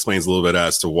that kind of explains a little bit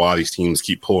as to why these teams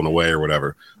keep pulling away or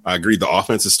whatever. I agree. The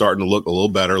offense is starting to look a little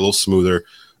better, a little smoother.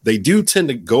 They do tend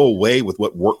to go away with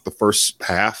what worked the first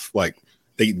half. Like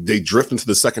they drift into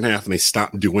the second half and they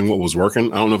stop doing what was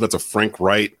working. I don't know if that's a Frank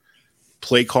Wright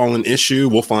play calling issue.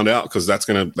 We'll find out because that's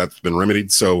been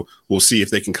remedied. So we'll see if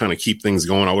they can kind of keep things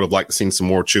going. I would have liked to seen some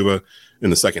more Chuba in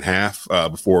the second half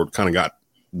before it kind of got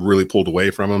really pulled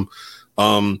away from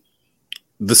him.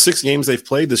 The 6 games they've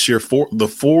played this year, 4 of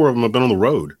them have been on the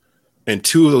road, and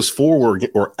 2 of those 4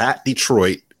 were at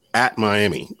Detroit, at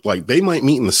Miami. Like, they might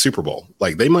meet in the Super Bowl.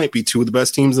 Like, they might be 2 of the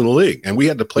best teams in the league, and we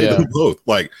had to play them both.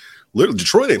 Like, literally,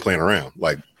 Detroit ain't playing around.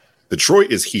 Like, Detroit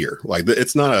is here. Like,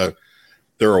 it's not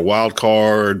they're a wild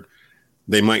card.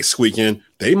 They might squeak in.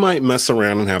 They might mess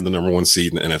around and have the number 1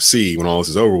 seed in the NFC when all this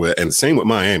is over with. And same with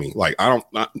Miami. Like,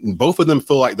 both of them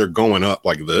feel like they're going up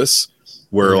like this,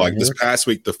 where like this past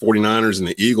week, the 49ers and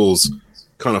the Eagles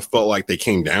kind of felt like they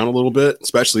came down a little bit,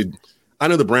 especially I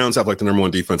know the Browns have like the number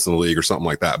 1 defense in the league or something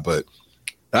like that, but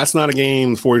that's not a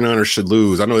game the 49ers should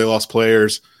lose. I know they lost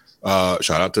players. Shout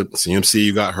out to CMC,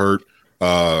 who got hurt.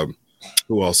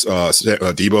 Who else?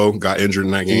 Debo got injured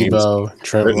in that game.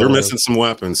 They're missing some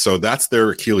weapons. So that's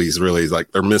their Achilles, really.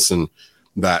 Like, they're missing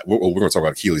that. We're going to talk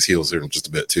about Achilles heels here in just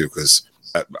a bit, too, because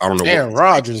I don't know. Aaron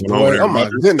Rodgers, boy. Oh, my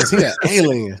goodness. He an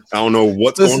alien. I don't know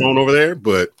what's going on over there,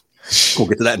 but we'll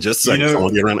get to that in just a second. I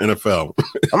want to get around NFL.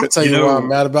 I'm going to tell you why I'm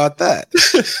mad about that.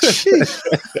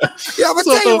 Yeah, I'm going to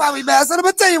tell you why we mad. I'm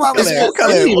going to tell you why we mad.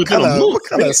 What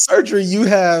kind of surgery you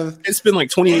have? It's been like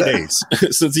 28 days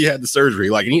since he had the surgery.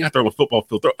 Like, and he got there on the football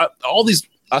field. All these,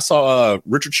 I saw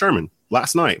Richard Sherman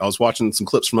last night. I was watching some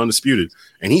clips from Undisputed,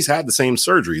 and he's had the same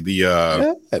surgery.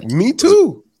 Me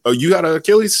too. Oh, you got an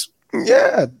Achilles?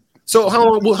 Yeah. So how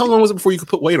long was it before you could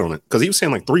put weight on it? Because he was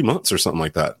saying like 3 months or something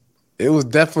like that. It was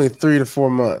definitely 3 to 4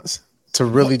 months to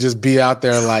really just be out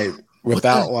there like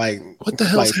without what the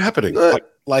hell's happening? It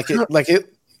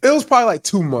was probably like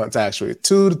 2 months actually,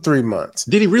 2 to 3 months.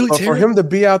 Did he really? For him to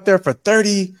be out there for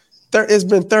 30, it's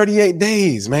been 38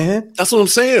 days, man. That's what I'm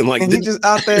saying. Like, and he just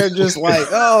out there just like,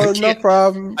 oh, no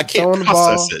problem. I can't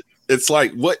process it. It's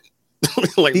like what?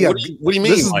 Like, what do you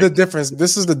mean? This is the difference.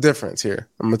 This is the difference here.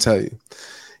 I'm gonna tell you.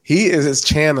 He is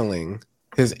channeling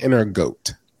his inner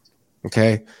goat.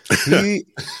 Okay.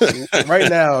 Right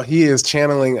now he is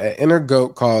channeling an inner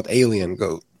goat called Alien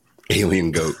Goat.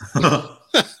 Alien Goat.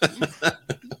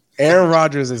 Aaron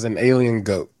Rodgers is an alien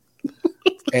goat.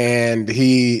 And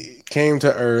he came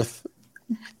to Earth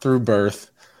through birth.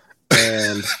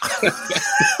 And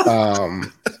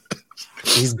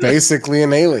he's basically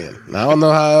an alien. I don't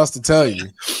know how else to tell you.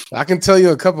 I can tell you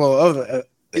a couple of other.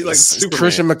 He's like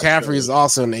Christian McCaffrey is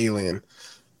also an alien.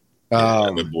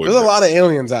 Yeah, there's a lot of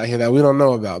aliens out here that we don't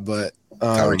know about, but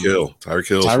Tyreek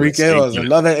Hill is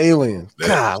another alien.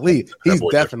 Golly, he's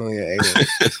definitely an alien.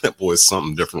 That boy is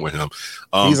something different with him.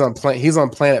 He's on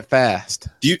Planet Fast.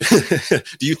 Do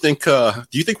you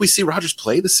think we see Rodgers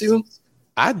play this season?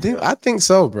 I do. I think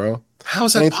so, bro. How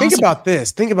is that possible?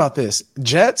 Think about this.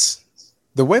 Jets,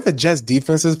 the way the Jets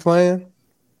defense is playing,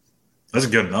 that's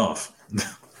good enough.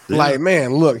 Like,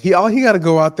 man, look, all he got to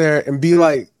go out there and be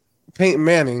like Peyton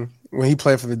Manning when he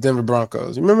played for the Denver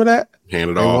Broncos. You remember that?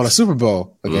 Hand it off. He won a Super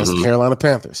Bowl against the Carolina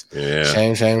Panthers. Yeah.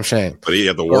 Shame. But he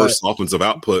had the worst offensive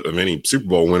output of any Super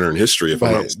Bowl winner in history, if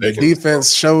I'm not mistaken. The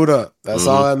defense showed up. That's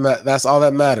all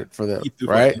that mattered for them,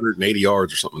 right? 180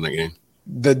 yards or something in that game.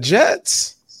 The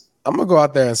Jets, I'm going to go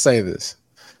out there and say this.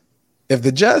 If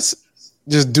the Jets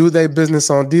just do their business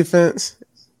on defense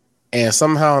and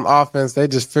somehow on offense they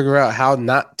just figure out how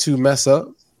not to mess up,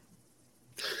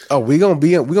 we're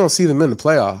gonna see them in the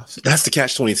playoffs. That's the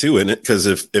catch-22, isn't it? Because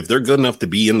if they're good enough to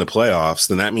be in the playoffs,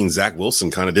 then that means Zach Wilson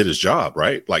kind of did his job,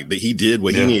 right? Like he did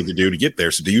what he needed to do to get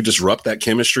there. So do you disrupt that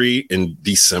chemistry in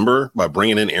December by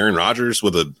bringing in Aaron Rodgers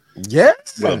with a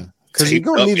because you're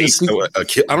gonna need to.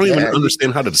 I don't even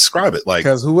understand how to describe it. Like,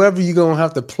 because whoever you're gonna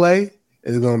have to play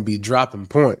is gonna be dropping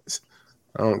points.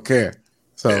 I don't care.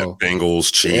 So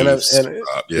Bengals, Chiefs,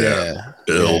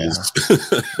 Bills,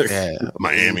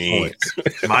 Miami.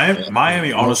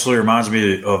 Miami honestly reminds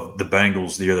me of the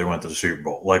Bengals the year they went to the Super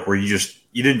Bowl, like where you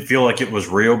didn't feel like it was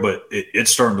real, but it's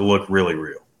starting to look really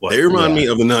real. Like, they remind me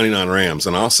of the 99 Rams,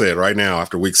 and I'll say it right now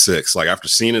after week 6, like after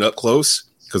seeing it up close,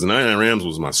 because the 99 Rams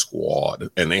was my squad,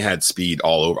 and they had speed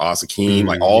all over. Asakeem,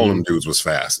 like all of them dudes was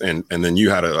fast, and then you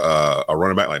had a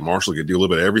running back like Marshall could do a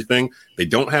little bit of everything. They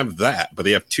don't have that, but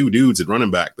they have 2 dudes at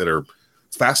running back that are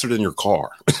faster than your car.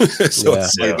 So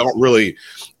it's like don't really.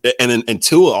 And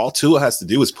Tua, all Tua has to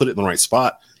do is put it in the right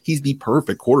spot. He's the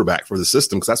perfect quarterback for the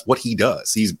system because that's what he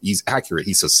does. He's accurate.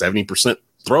 He's a 70%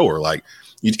 thrower. Like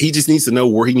he just needs to know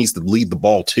where he needs to lead the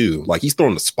ball to. Like he's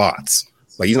throwing the spots.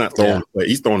 Like he's not throwing,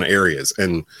 he's throwing the areas.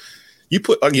 And you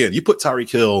put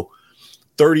Tyreek Hill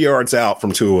 30 yards out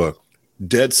from to a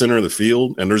dead center of the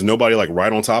field, and there's nobody like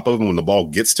right on top of him when the ball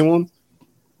gets to him.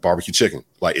 Barbecue chicken.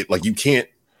 Like you can't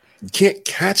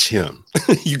catch him.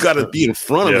 You got to be in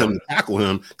front of him to tackle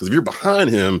him, because if you're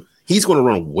behind him, he's going to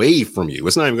run away from you.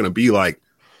 It's not even going to be like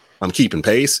I'm keeping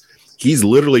pace. He's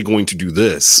literally going to do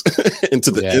this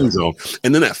into the end zone.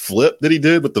 And then that flip that he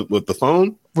did with the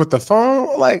phone. With the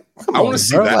phone? Like, come I want to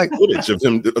see that footage of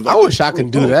him. Like, I wish I could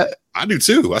do that. I do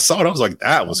too. I saw it. I was like,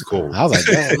 that was cool. I was like,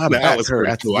 damn, that was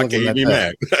pretty cool. I can't be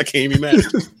mad.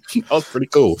 That was pretty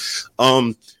cool.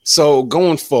 So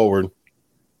going forward,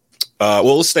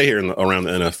 let's stay here around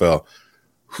the NFL.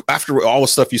 After all the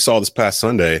stuff you saw this past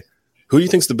Sunday, who do you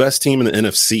think's the best team in the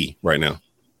NFC right now?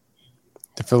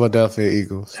 The Philadelphia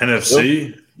Eagles.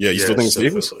 NFC? Yeah, you still think it's the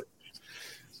Eagles?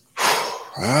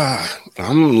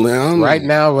 I'm right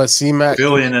now with C-Mac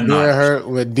being hurt,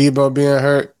 with Debo being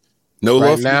hurt.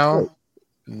 Right now,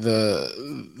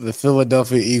 the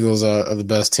Philadelphia Eagles are the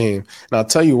best team, and I'll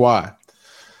tell you why.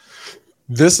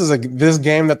 This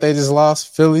game that they just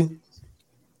lost, Philly.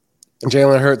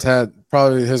 Jalen Hurts had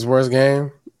probably his worst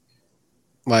game,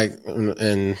 like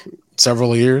in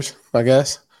several years, I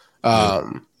guess.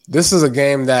 This is a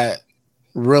game that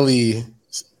really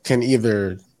can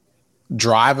either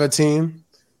drive a team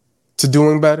to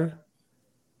doing better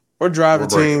or drive a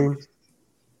team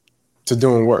to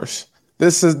doing worse.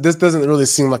 This doesn't really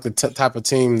seem like the type of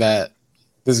team that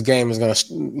this game is going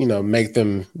to, make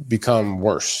them become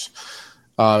worse.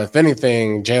 If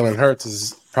anything, Jalen Hurts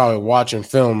is probably watching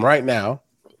film right now,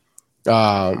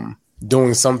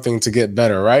 doing something to get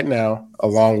better right now,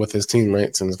 along with his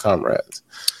teammates and his comrades.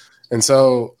 And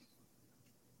so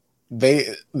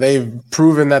they've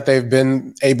proven that they've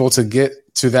been able to get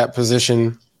to that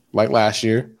position like last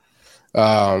year.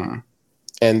 And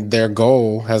their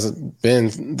goal has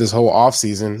been this whole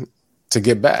offseason to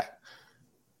get back.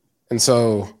 And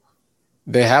so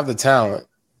they have the talent.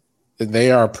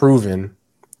 They are proven.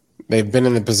 They've been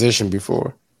in the position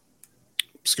before.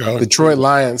 Schuyler. Detroit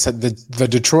Lions, the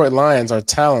Detroit Lions are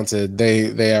talented.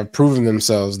 They have proven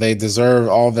themselves. They deserve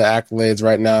all the accolades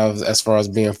right now as far as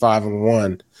being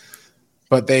 5-1,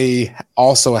 but they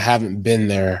also haven't been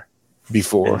there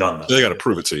before. They got to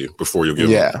prove it to you before you give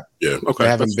them. Yeah. Okay. They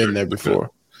haven't been there before.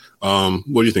 What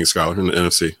do you think, Schuyler, in the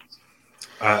NFC?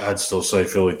 I'd still say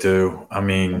Philly too. I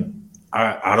mean,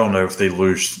 I don't know if they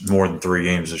lose more than 3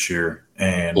 games this year.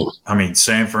 And I mean,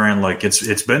 San Fran, like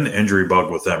it's been the injury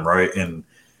bug with them, right? And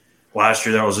Last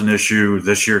year that was an issue.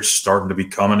 This year it's starting to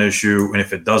become an issue. And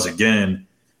if it does again,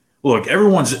 look,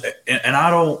 everyone's – and I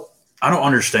don't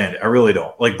understand it. I really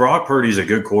don't. Like, Brock Purdy's a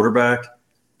good quarterback,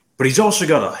 but he's also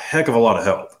got a heck of a lot of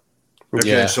help. Okay,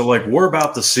 yeah. So, like, we're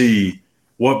about to see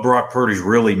what Brock Purdy's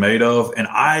really made of. And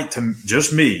I'm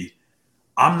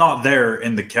not there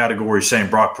in the category saying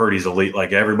Brock Purdy's elite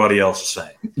like everybody else is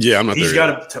saying. Yeah, I'm not there. He's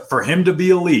got to – for him to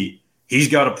be elite, he's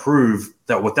got to prove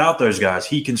that without those guys,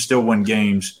 he can still win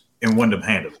games and win them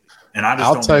handily. And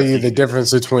I'll tell you the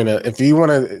difference between if you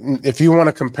want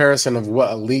a comparison of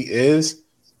what elite is,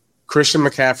 Christian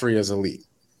McCaffrey is elite.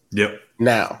 Yep.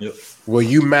 Now, will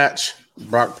you match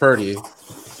Brock Purdy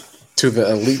to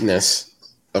the eliteness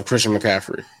of Christian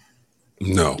McCaffrey?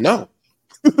 No. No.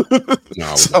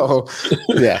 So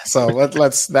that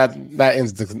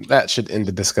should end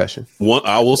the discussion.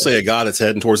 I will say a guy that's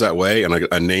heading towards that way, and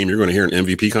a name you're going to hear in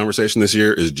MVP conversation this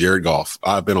year is Jared Goff.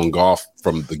 I've been on Goff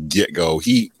from the get-go.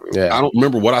 I don't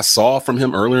remember what I saw from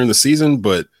him earlier in the season,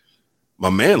 but my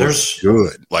man looks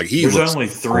good. Like, there's only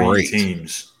three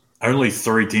teams. Only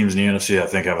 3 teams in the NFC I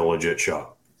think have a legit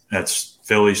shot. That's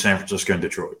Philly, San Francisco, and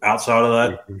Detroit. Outside of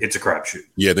that, it's a crapshoot.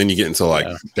 Yeah, then you get into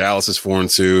Dallas is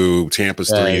 4-2,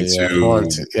 Tampa's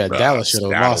 3-2. Yeah, Dallas should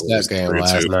have lost that game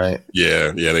last night.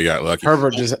 Yeah, they got lucky.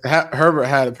 Herbert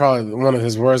had probably one of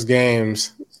his worst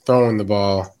games throwing the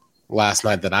ball last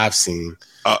night that I've seen.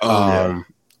 And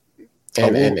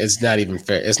it's not even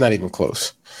fair. It's not even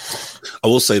close. I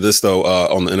will say this though,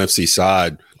 on the NFC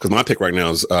side, because my pick right now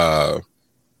is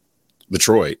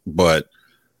Detroit, but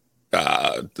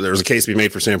there's a case to be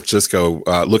made for San Francisco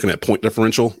looking at point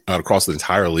differential across the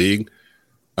entire league.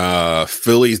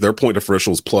 Phillies, their point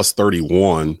differential is plus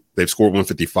 31. They've scored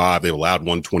 155. They've allowed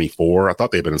 124. I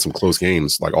thought they've been in some close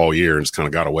games like all year and just kind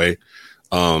of got away.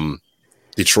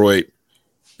 Detroit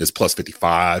is plus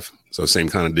 55, so same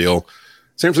kind of deal.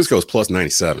 San Francisco is plus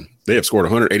 97. They have scored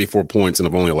 184 points and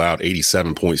have only allowed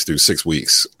 87 points through 6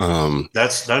 weeks.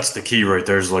 That's the key right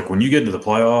there. Is like when you get into the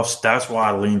playoffs, that's why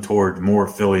I lean toward more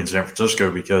Philly and San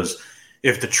Francisco, because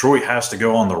if Detroit has to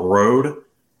go on the road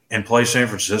and play San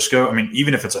Francisco, I mean,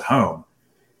 even if it's at home,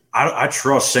 I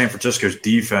trust San Francisco's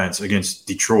defense against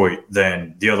Detroit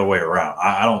than the other way around.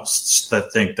 I don't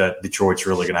think that Detroit's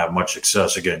really going to have much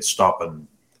success against stopping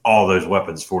all those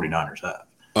weapons 49ers have.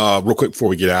 Real quick before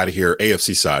we get out of here,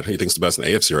 AFC side. Who do you think's the best in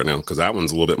the AFC right now? Because that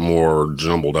one's a little bit more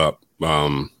jumbled up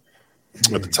at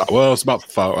the top. Well, it's about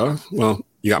 5. You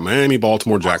got Miami,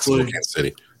 Baltimore, Jacksonville, Kansas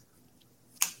City.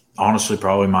 Honestly,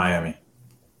 probably Miami.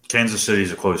 Kansas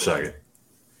City's a close second.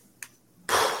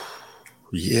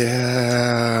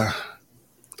 Yeah.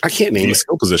 I can't name the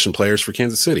skill position players for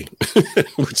Kansas City,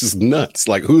 which is nuts.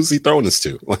 Like, who's he throwing this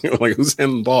to? Like who's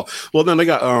handing the ball? Well, then they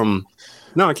got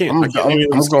no, I can't.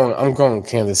 I'm going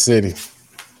Kansas City.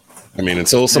 I mean,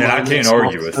 until somebody I can't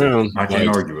argue with it. I can't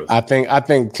argue with it. I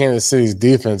think Kansas City's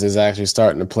defense is actually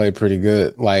starting to play pretty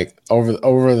good. Like over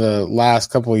the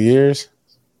last couple of years,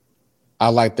 I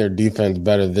like their defense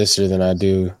better this year than I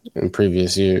do in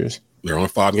previous years. They're on a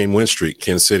 5-game win streak,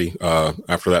 Kansas City.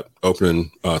 After that opening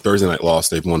Thursday night loss,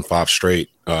 they've won 5 straight.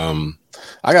 I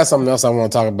got something else I want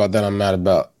to talk about that I'm mad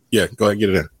about. Yeah, go ahead,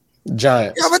 get it in.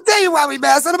 Giants. I'm gonna tell you why we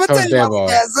mad, son.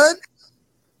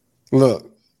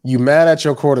 Look, you mad at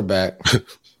your quarterback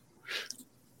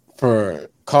for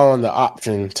calling the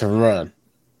option to run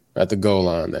at the goal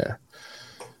line there.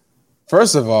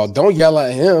 First of all, don't yell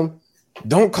at him.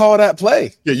 Don't call that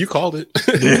play. Yeah, you called it.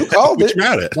 You called it. You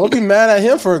mad at? Don't be mad at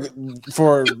him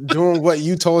for doing what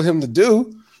you told him to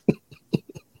do.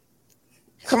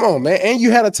 Come on, man. And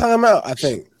you had a timeout, I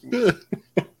think.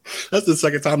 That's the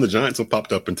second time the Giants have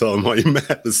popped up and tell him why you're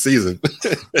mad this season.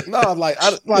 No,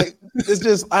 it's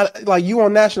just you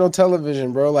on national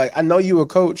television, bro. Like, I know you a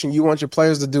coach and you want your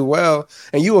players to do well,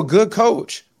 and you a good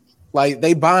coach. Like,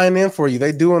 they buying in for you,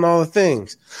 they doing all the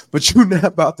things, but you're not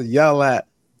about to yell at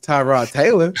Tyrod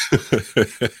Taylor.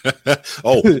 That's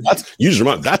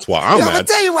why I'm mad. I'm gonna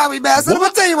tell you why we mad, son.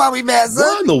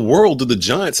 Why in the world do the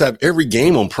Giants have every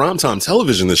game on primetime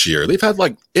television this year? They've had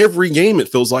like every game, it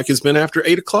feels like, has been after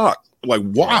 8 o'clock. Like,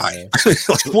 why?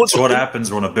 What's what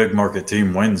happens when a big market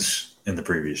team wins in the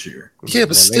previous year? Yeah,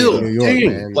 but still,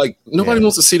 nobody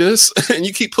wants to see this. And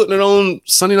you keep putting it on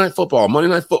Sunday Night Football, Monday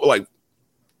Night Football. Like,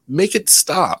 make it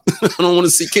stop. I don't want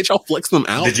to see. Can't y'all flex them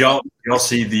out? Did y'all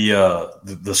see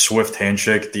the swift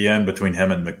handshake at the end between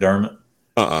him and McDermott?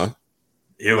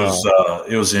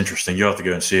 It was interesting. You have to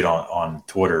go and see it on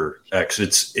Twitter X.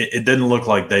 It didn't look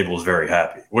like Dable was very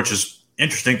happy, which is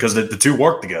interesting because the two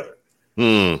work together.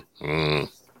 I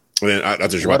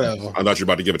thought you were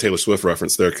about to give a Taylor Swift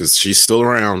reference there because she's still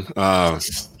around.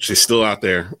 She's still out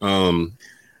there.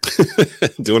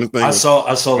 Doing a thing. I saw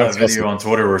that video on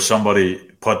Twitter where somebody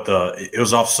put it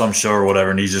was off some show or whatever,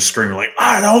 and he's just screaming like,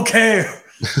 "I don't care,"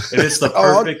 and it's the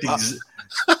perfect.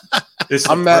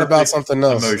 I'm mad about something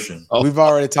else. Emotion. We've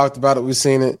already talked about it. We've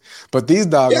seen it. But these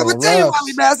dogs, I'm gonna tell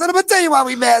you why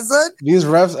we mad, son. These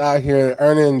refs out here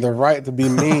earning the right to be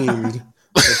memed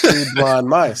for 3 blind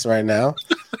mice right now.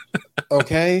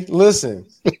 Okay, listen.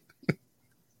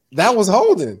 That was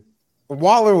holding.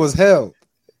 Waller was held.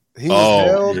 He was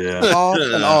held off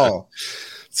and all.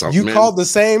 You called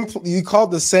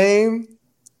the same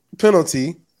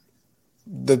penalty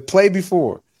the play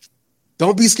before.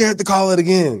 Don't be scared to call it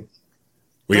again.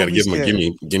 We got to give him a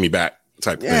give me back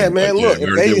type yeah, thing. Man, look,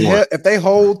 if they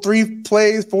hold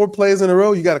 4 plays in a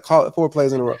row, you got to call it 4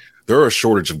 plays in a row. There are a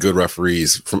shortage of good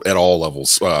referees at all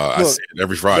levels. I see it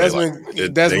every Friday.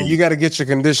 Desmond, you got to get your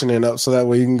conditioning up so that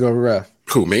way you can go ref.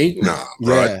 Who, me? Nah,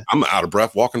 bro. Yeah. I'm out of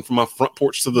breath walking from my front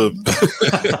porch to the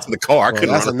to the car.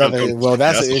 That's another. Well,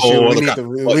 that's an issue.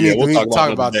 We need to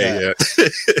talk about that. Yeah.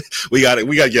 we got to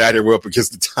get out of here. We're up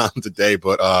against the time today,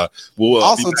 but we'll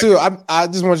also too. I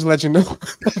just want to let you know.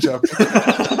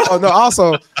 Oh no!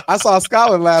 Also, I saw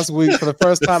Schuyler last week for the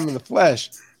first time in the flesh.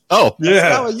 Oh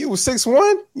yeah, Schuyler, you were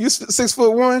 6'1". You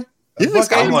 6'1". Yeah,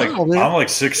 I'm like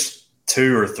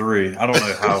 6'2" or 3". I don't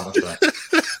know how much that.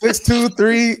 6'2",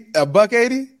 3,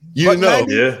 $180. You didn't know?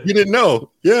 Yeah, you didn't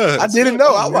know? Yeah, I didn't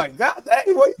know. I'm like, God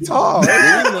dang, what you tall?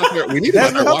 We need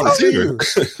a wide receiver.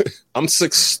 I'm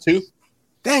 6'2".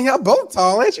 Dang, y'all both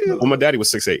tall, ain't you? Well, my daddy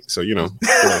was 6'8", so you know,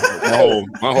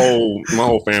 my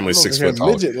whole family's 6 foot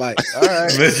tall. Midget like, all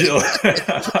right.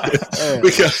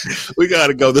 we got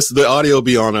to go. The audio will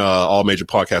be on all major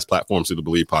podcast platforms through the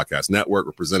Bleav Podcast Network.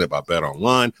 We're presented by Bet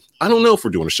Online. I don't know if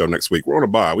we're doing a show next week. We're on a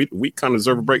bye. We kind of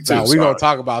deserve a break too. We're gonna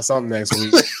talk about something next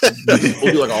week.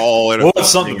 We'll do like all. We'll have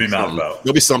something to be mad about.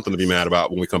 There'll be something to be mad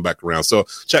about when we come back around. So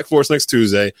check for us next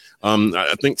Tuesday.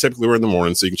 I think typically we're in the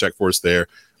morning, so you can check for us there.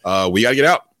 We gotta get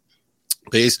out.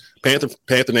 Please,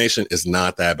 Panther Nation is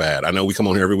not that bad. I know we come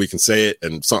on here every week and say it,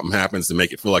 and something happens to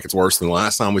make it feel like it's worse than the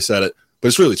last time we said it, but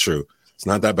it's really true. It's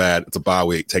not that bad. It's a bye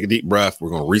week. Take a deep breath. We're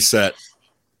going to reset.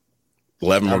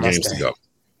 11 more games to go.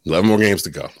 11 more games to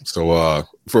go. So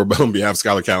on behalf of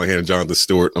Schuyler, Callihan, and Jonathan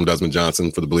Stewart, I'm Desmond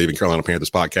Johnson for the Bleav in Carolina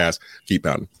Panthers podcast. Keep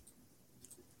pounding.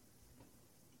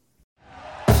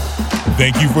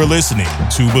 Thank you for listening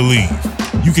to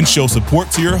Bleav. You can show support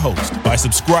to your host by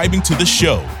subscribing to the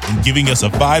show and giving us a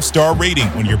 5-star rating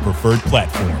on your preferred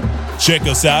platform. Check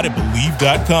us out at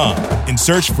Bleav.com and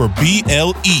search for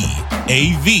BLEAV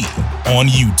on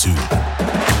YouTube.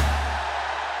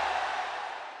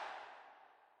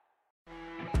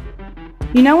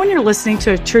 You know when you're listening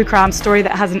to a true crime story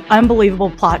that has an unbelievable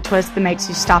plot twist that makes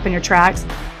you stop in your tracks?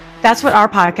 That's what our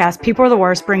podcast, People Are the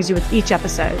Worst, brings you with each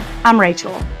episode. I'm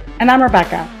Rachel. And I'm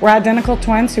Rebecca. We're identical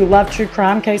twins who love true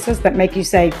crime cases that make you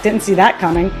say, didn't see that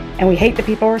coming, and we hate the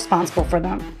people responsible for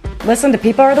them. Listen to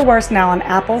People Are the Worst now on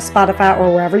Apple, Spotify,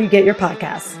 or wherever you get your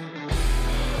podcasts.